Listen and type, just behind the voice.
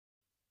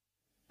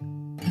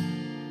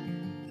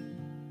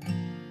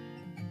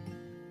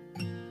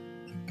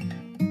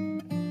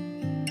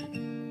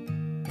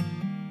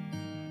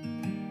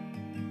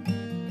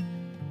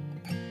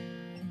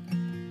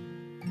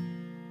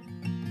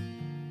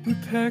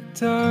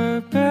packed our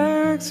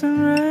bags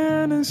and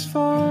ran as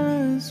far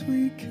as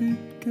we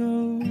could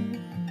go,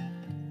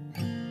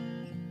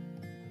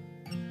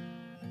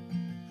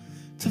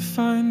 to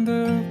find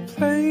a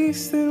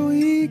place that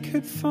we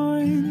could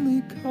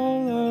finally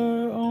call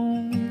our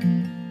own.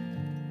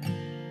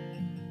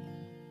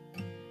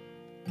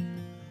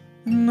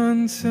 And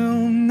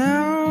until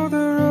now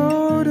the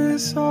road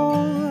is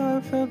all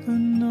I've ever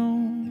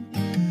known.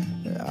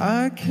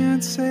 I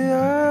can't say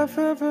I've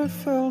ever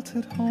felt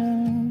at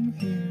home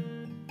here.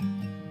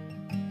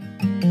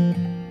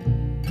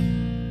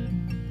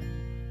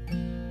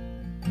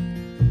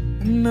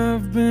 And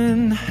I've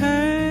been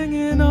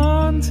hanging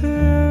on to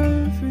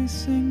every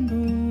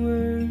single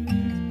word,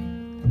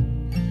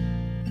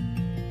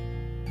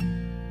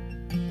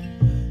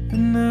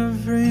 and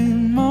every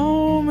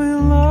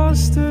moment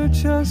lost or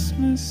just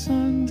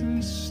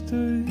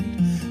misunderstood.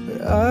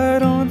 But I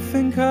don't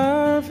think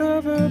I've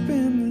ever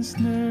been this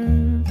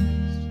nervous.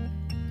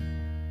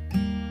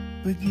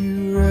 But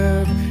you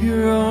wrap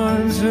your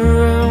arms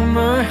around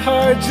my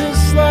heart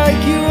just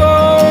like you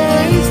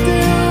always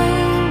do.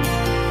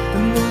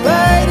 And the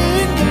light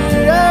in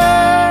your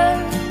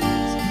eyes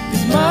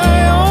is my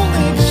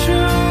only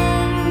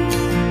truth.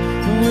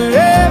 And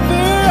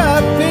wherever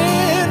I've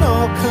been,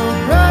 I'll come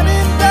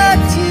running back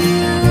to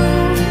you.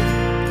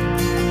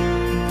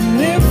 And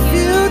if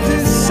you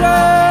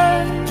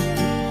decide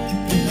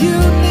that you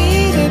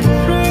needed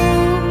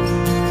proof,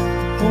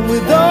 well,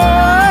 with all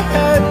I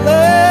had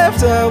left,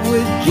 I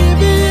would give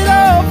it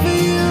all for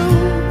you.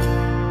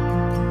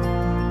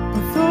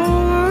 With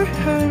all I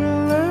had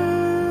left.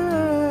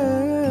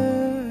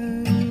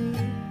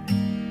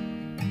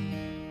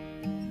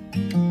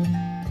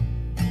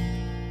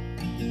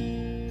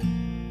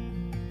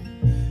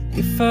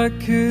 If I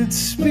could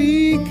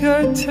speak,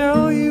 I'd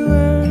tell you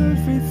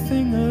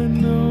everything I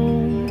know.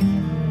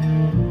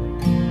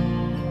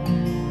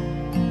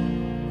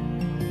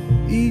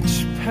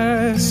 Each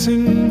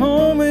passing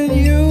moment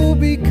you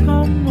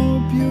become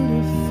more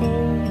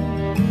beautiful.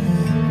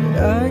 But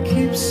I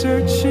keep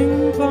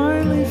searching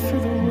blindly for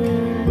the words.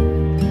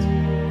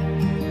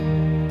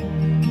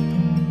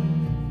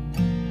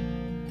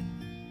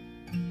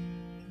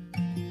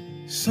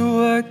 So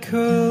I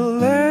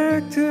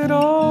collected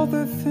all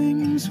the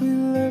things we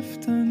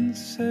left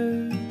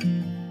unsaid,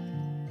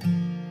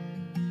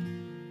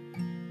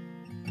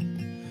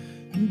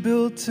 and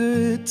built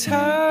a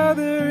tower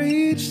that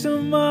reached a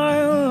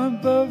mile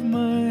above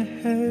my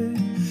head.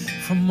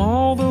 From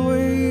all the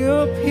way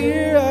up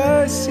here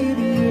I see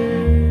the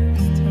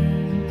earth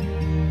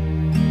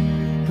turn,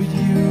 but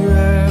you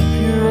wrap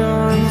your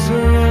arms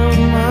around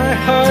my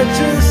heart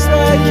just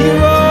like you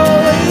are.